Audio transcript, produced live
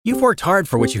You've worked hard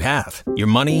for what you have. Your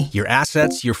money, your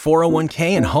assets, your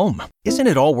 401k, and home. Isn't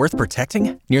it all worth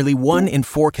protecting? Nearly 1 in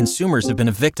 4 consumers have been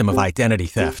a victim of identity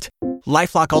theft.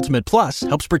 LifeLock Ultimate Plus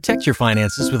helps protect your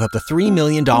finances with up to $3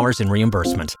 million in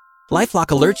reimbursement. LifeLock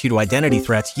alerts you to identity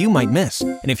threats you might miss.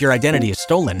 And if your identity is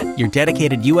stolen, your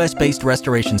dedicated U.S.-based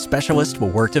restoration specialist will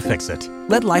work to fix it.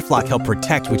 Let LifeLock help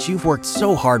protect what you've worked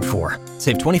so hard for.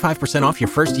 Save 25% off your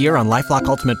first year on LifeLock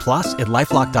Ultimate Plus at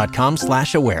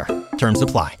LifeLock.com/aware. Terms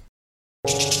apply.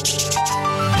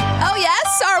 Oh,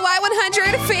 yes, our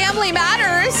Y100 Family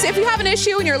Matters. If you have an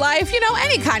issue in your life,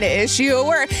 any kind of issue,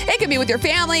 or it could be with your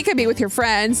family, it could be with your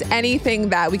friends, anything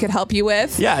that we could help you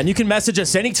with. Yeah, and you can message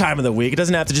us any time of the week. It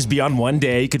doesn't have to just be on one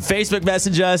day. You could Facebook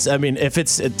message us. I mean, if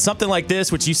it's something like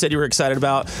this, which you said you were excited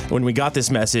about when we got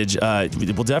this message,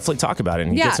 we'll definitely talk about it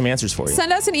and get some answers for you.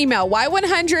 Send us an email,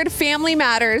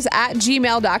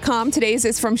 y100familymatters@gmail.com. Today's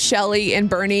is from Shelly and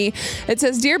Bernie. It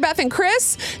says, Dear Beth and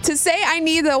Chris, to say I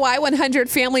need the Y100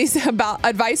 family's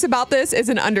advice about this is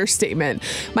an understatement.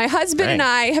 My husband and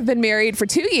I have been married for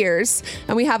 2 years,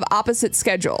 and we have opposite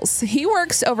schedules. He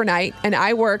works overnight, and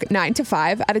I work 9 to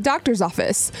 5 at a doctor's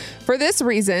office. For this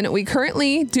reason, we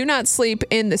currently do not sleep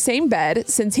in the same bed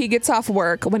since he gets off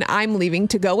work when I'm leaving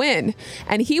to go in,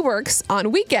 and he works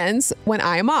on weekends when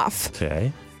I am off.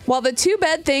 Okay. While the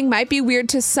 2-bed thing might be weird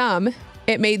to some,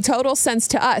 it made total sense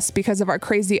to us because of our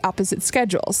crazy opposite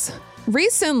schedules.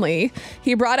 Recently,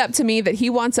 he brought up to me that he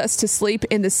wants us to sleep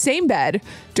in the same bed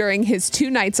during his 2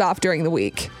 nights off during the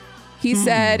week. He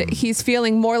said he's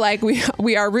feeling more like we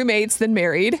are roommates than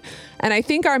married, and I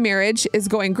think our marriage is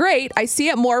going great. I see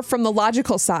it more from the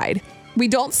logical side. We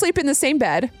don't sleep in the same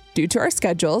bed due to our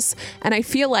schedules, and I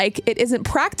feel like it isn't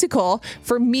practical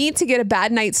for me to get a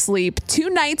bad night's sleep 2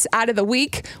 nights out of the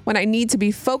week when I need to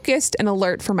be focused and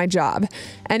alert for my job.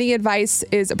 Any advice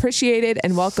is appreciated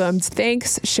and welcomed.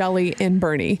 Thanks, Shelly and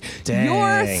Bernie. Dang.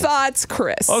 Your thoughts,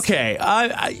 Chris? Okay,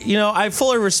 I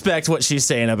fully respect what she's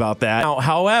saying about that. Now,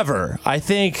 however, I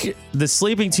think the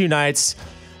sleeping 2 nights,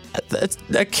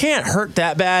 that can't hurt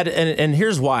that bad, and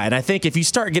here's why. And I think if you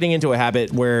start getting into a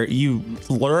habit where you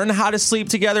learn how to sleep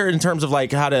together in terms of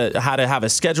like how to have a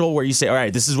schedule where you say, all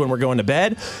right, this is when we're going to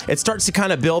bed, it starts to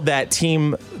kind of build that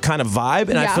team kind of vibe.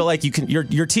 And I feel like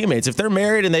your teammates, if they're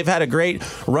married and they've had a great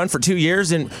run for 2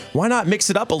 years, and why not mix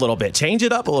it up a little bit, change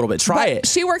it up a little bit, try it.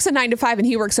 She works a 9 to 5 and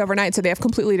he works overnight, so they have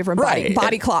completely different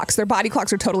body clocks. Their body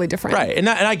clocks are totally different. Right, and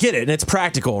I get it, and it's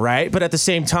practical, right? But at the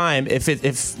same time,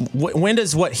 when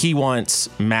does what he wants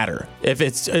matter? If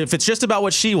it's just about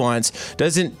what she wants,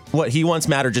 doesn't what he wants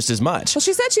matter just as much? Well,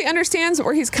 she said she understands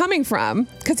where he's coming from,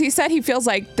 because he said he feels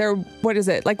like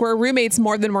we're roommates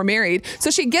more than we're married. So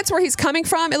she gets where he's coming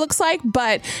from, it looks like,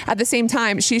 but at the same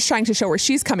time, she's trying to show where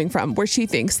she's coming from, where she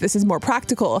thinks this is more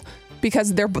practical.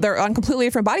 Because they're on completely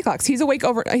different body clocks. He's awake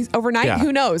overnight. Yeah.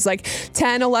 Who knows? Like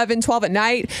 10, 11, 12 at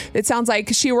night. It sounds like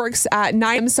she works at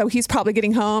 9, so he's probably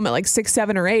getting home at like 6,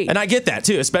 7, or 8. And I get that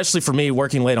too, especially for me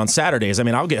working late on Saturdays. I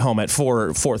mean, I'll get home at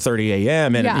 4:30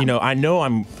 a.m. and I know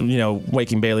I'm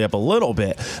waking Bailey up a little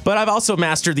bit, but I've also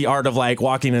mastered the art of like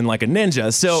walking in like a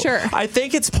ninja. So sure. I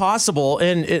think it's possible.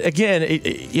 And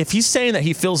if he's saying that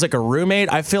he feels like a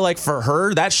roommate, I feel like for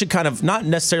her that should kind of not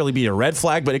necessarily be a red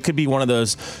flag, but it could be one of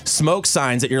those smoke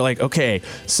signs that you're like, okay,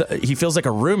 so he feels like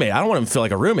a roommate. I don't want him to feel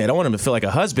like a roommate. I want him to feel like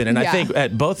a husband. And I think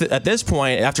at this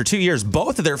point, after 2 years,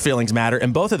 both of their feelings matter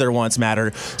and both of their wants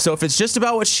matter. So if it's just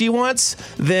about what she wants,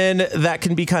 then that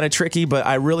can be kind of tricky. But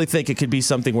I really think it could be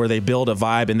something where they build a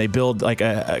vibe and they build like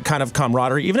a kind of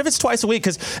camaraderie, even if it's twice a week.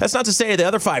 Because that's not to say the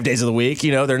other 5 days of the week,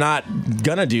 they're not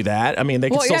gonna do that. I mean, they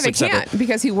can still sleep separate. They can't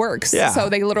because he works. Yeah. So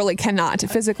they literally cannot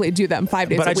physically do them 5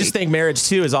 days a week. But I just think marriage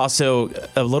too is also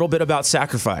a little bit about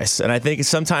sacrifice. And I think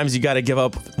sometimes you got to give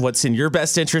up what's in your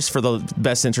best interest for the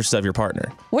best interest of your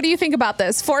partner. What do you think about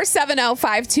this?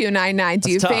 470-5299.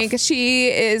 Do you think she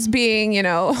is being,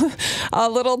 a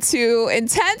little too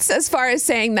intense as far as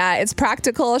saying that it's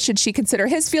practical? Should she consider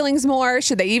his feelings more?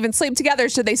 Should they even sleep together?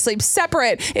 Should they sleep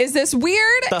separate? Is this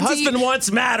weird? The husband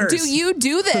wants matters. Do you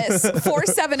do this?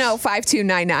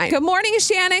 470-5299. Good morning,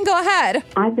 Shannon. Go ahead.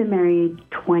 I've been married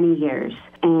 20 years.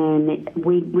 And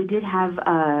we did have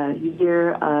a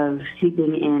year of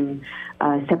sleeping in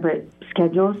separate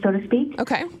schedules, so to speak.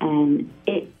 Okay. And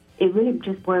it really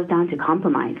just boils down to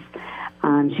compromise.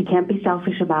 She can't be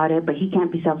selfish about it, but he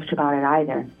can't be selfish about it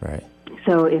either. Right.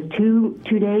 So if two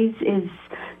days is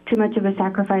too much of a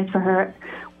sacrifice for her,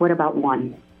 what about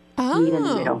 1? Meet in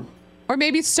the middle. Or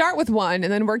maybe start with 1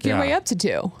 and then work your way up to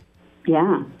 2.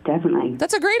 Yeah, definitely.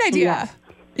 That's a great idea.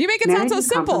 You make it sound so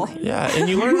simple. Yeah, and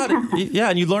you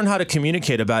learn how to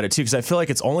communicate about it too, because I feel like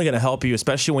it's only going to help you,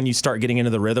 especially when you start getting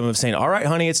into the rhythm of saying, "All right,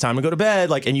 honey, it's time to go to bed,"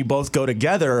 like, and you both go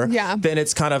together. Yeah. Then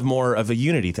it's kind of more of a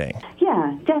unity thing.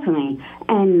 Yeah, definitely.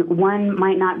 And one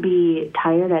might not be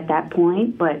tired at that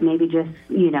point, but maybe just,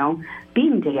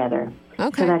 being together.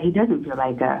 Okay. So that he doesn't feel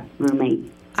like a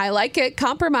roommate. I like it.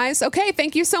 Compromise. Okay,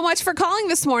 thank you so much for calling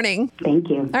this morning. Thank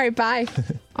you. All right, bye.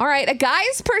 All right, a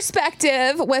guy's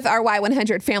perspective with our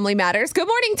Y100 Family Matters. Good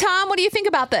morning, Tom. What do you think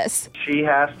about this? She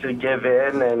has to give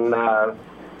in and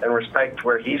respect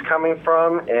where he's coming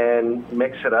from and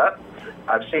mix it up.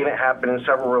 I've seen it happen in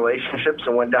several relationships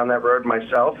and went down that road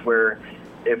myself, where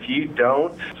if you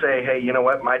don't say, hey, you know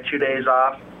what, my 2 days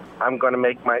off, I'm going to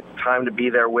make my time to be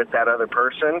there with that other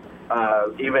person,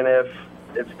 even if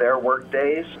it's their work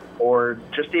days, or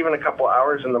just even a couple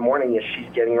hours in the morning as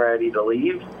she's getting ready to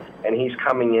leave and he's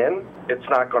coming in, it's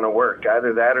not going to work.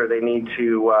 Either that or they need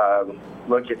to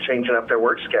look at changing up their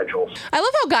work schedules. I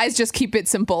love how guys just keep it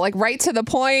simple, like right to the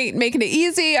point, making it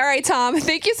easy. All right, Tom,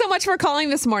 thank you so much for calling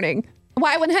this morning.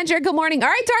 Y100, good morning. All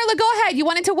right, Darla, go ahead. You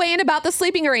wanted to weigh in about the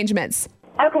sleeping arrangements.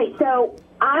 Okay, so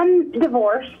I'm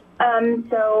divorced.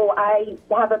 So I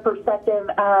have a perspective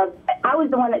of, I was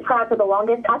the one that tried for the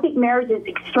longest. I think marriage is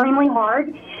extremely hard.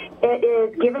 It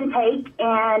is give and take,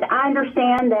 and I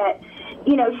understand that,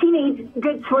 she needs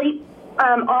good sleep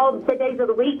all the days of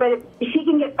the week, but if she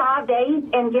can get 5 days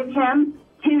and give him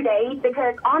 2 days,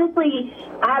 because honestly,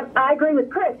 I agree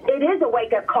with Chris. It is a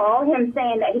wake-up call, him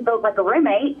saying that he feels like a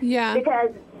roommate. Yeah.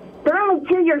 Because they're only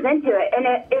 2 years into it, and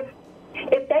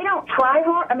if they don't try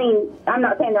hard, I mean, I'm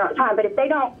not saying they're not trying, but if they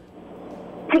don't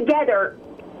together,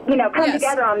 come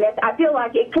together on this, I feel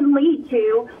like it can lead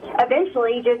to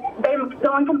eventually just them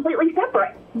going completely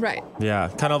separate. Right. Yeah,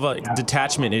 kind of like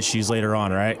detachment issues later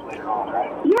on, right?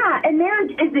 Yeah, and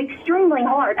marriage is extremely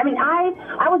hard. I mean,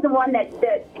 I was the one that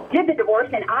did the divorce,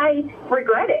 and I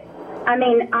regret it. I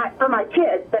mean, for my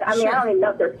kids, but I mean, Sure. I don't even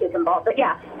know if there's kids involved. But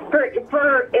yeah,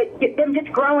 for them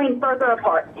just growing further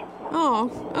apart. Oh,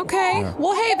 okay. Yeah.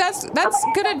 Well, hey, that's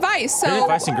good advice. So, great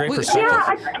advice and great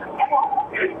perspective.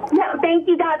 No, thank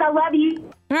you, guys. I love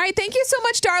you. All right, thank you so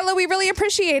much, Darla. We really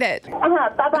appreciate it.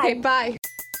 Bye-bye. Okay, bye.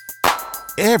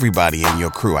 Everybody in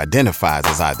your crew identifies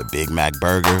as either Big Mac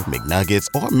Burger, McNuggets,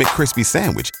 or McCrispy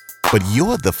Sandwich. But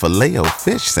you're the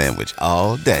Filet-O-Fish Sandwich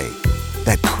all day.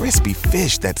 That crispy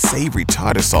fish, that savory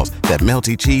tartar sauce, that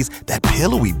melty cheese, that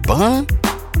pillowy bun.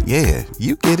 Yeah,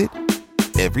 you get it.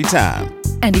 Every time.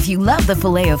 And if you love the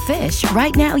Filet-O-Fish,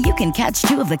 right now you can catch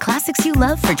two of the classics you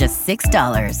love for just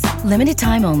 $6. Limited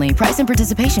time only. Price and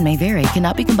participation may vary.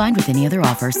 Cannot be combined with any other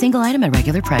offer. Single item at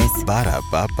regular price.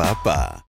 Ba-da-ba-ba-ba.